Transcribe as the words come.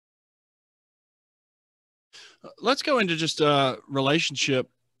Let's go into just a relationship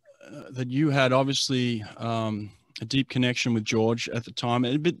that you had, obviously a deep connection with George at the time,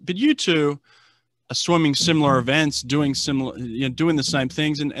 but you two are swimming similar events, doing similar, doing the same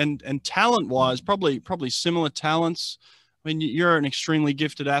things, and talent wise, probably similar talents. I mean, you're an extremely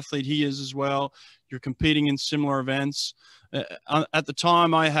gifted athlete. He is as well. You're competing in similar events. At the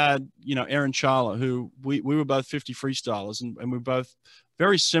time, I had, Aaron Charler, who we were both 50 freestylers, and we're both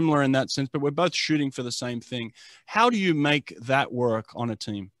very similar in that sense, but we're both shooting for the same thing. How do you make that work on a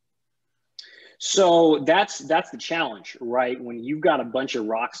team? So that's the challenge, right? When you've got a bunch of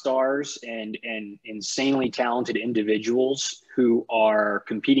rock stars and insanely talented individuals who are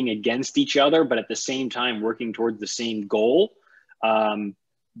competing against each other, but at the same time working towards the same goal.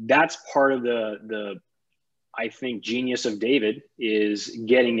 That's part of the I think genius of David, is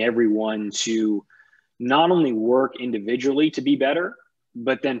getting everyone to not only work individually to be better,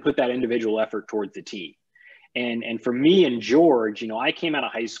 but then put that individual effort towards the team. And for me and George, I came out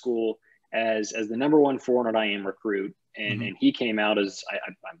of high school as the number one 400 IM recruit, and he came out as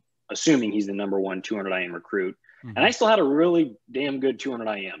I'm assuming he's the number one 200 IM recruit, and I still had a really damn good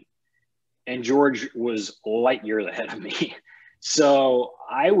 200 IM, and George was light years ahead of me. So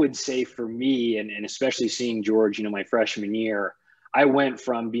I would say for me, and especially seeing George, my freshman year, I went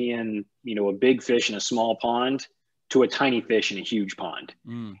from being, a big fish in a small pond to a tiny fish in a huge pond.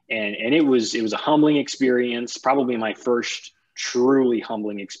 And it was a humbling experience, probably my first truly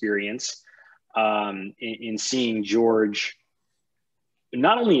humbling experience, in seeing George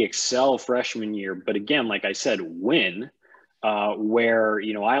not only excel freshman year, but again, like I said, win, where,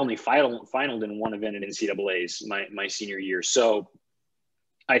 I only finaled in one event at NCAA's my senior year. So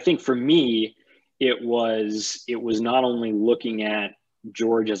I think for me, it was not only looking at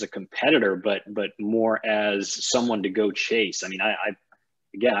George as a competitor, but more as someone to go chase. I mean, I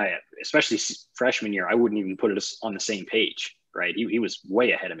especially freshman year, I wouldn't even put us on the same page, right? He was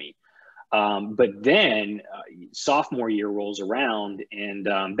way ahead of me. But then sophomore year rolls around, and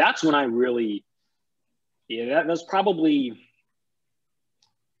that's when I really, that was possibly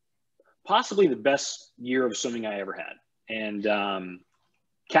the best year of swimming I ever had, and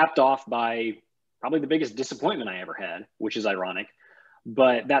capped off by probably the biggest disappointment I ever had, which is ironic.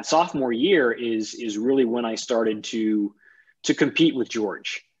 But that sophomore year is really when I started to compete with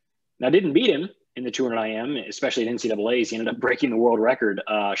George. Now, I didn't beat him in the 200 IM, especially at NCAA's. He ended up breaking the world record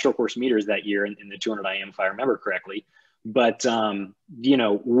short course meters that year in the 200 IM, if I remember correctly. But,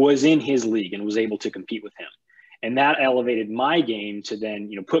 was in his league and was able to compete with him. And that elevated my game to then,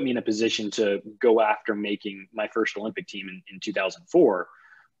 put me in a position to go after making my first Olympic team in 2004.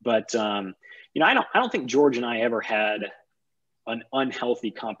 But, I don't think George and I ever had an unhealthy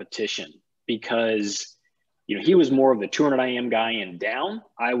competition, because he was more of the 200 IM guy and down.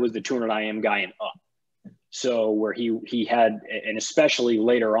 I was the 200 IM guy and up. So where he had, and especially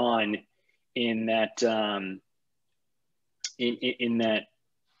later on in that, in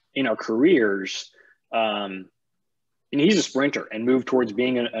our careers, and he's a sprinter and moved towards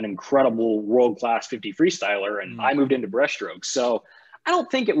being an incredible world-class 50 freestyler. And I moved into breaststroke. So I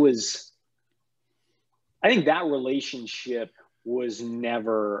think that relationship was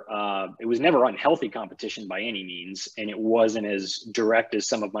never unhealthy competition by any means. And it wasn't as direct as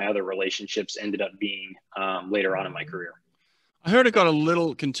some of my other relationships ended up being later on in my career. I heard it got a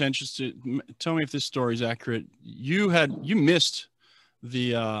little contentious. Tell me if this story is accurate. You missed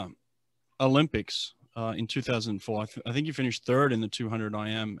the Olympics in 2004. I think you finished third in the 200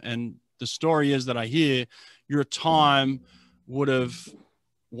 IM. And the story is that I hear your time would have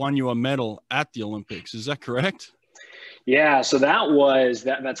won you a medal at the Olympics. Is that correct? Yeah. So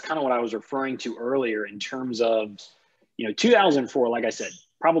that's kind of what I was referring to earlier in terms of, 2004, like I said,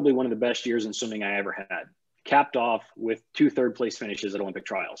 probably one of the best years in swimming I ever had, capped off with 2 third-place finishes at Olympic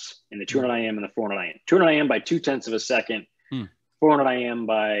trials in the 200 IM and the 400 IM. 200 IM by 0.2 of a second, 400 IM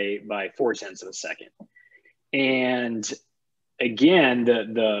by 0.4 of a second. And again,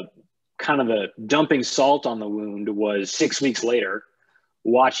 the kind of the dumping salt on the wound was 6 weeks later,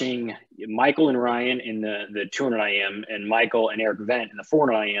 watching Michael and Ryan in the 200 IM and Michael and Eric Vent in the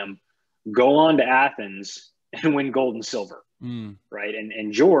 400 IM go on to Athens and win gold and silver. Right.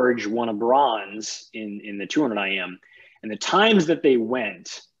 And George won a bronze in the 200 IM, and the times that they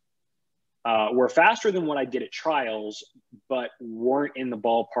went were faster than what I did at trials, but weren't in the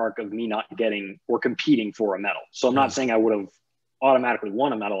ballpark of me not getting or competing for a medal. So I'm not saying I would have automatically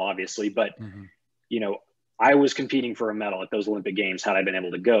won a medal, obviously, but I was competing for a medal at those Olympic Games had I been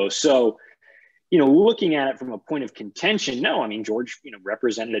able to go. So, looking at it from a point of contention, no, I mean, George,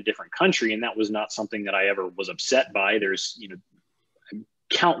 represented a different country, and that was not something that I ever was upset by. There's,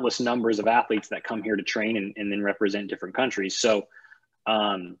 countless numbers of athletes that come here to train and then represent different countries. So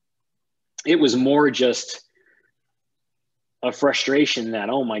it was more just a frustration that,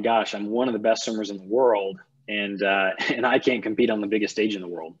 oh my gosh, I'm one of the best swimmers in the world, and I can't compete on the biggest stage in the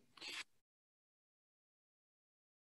world.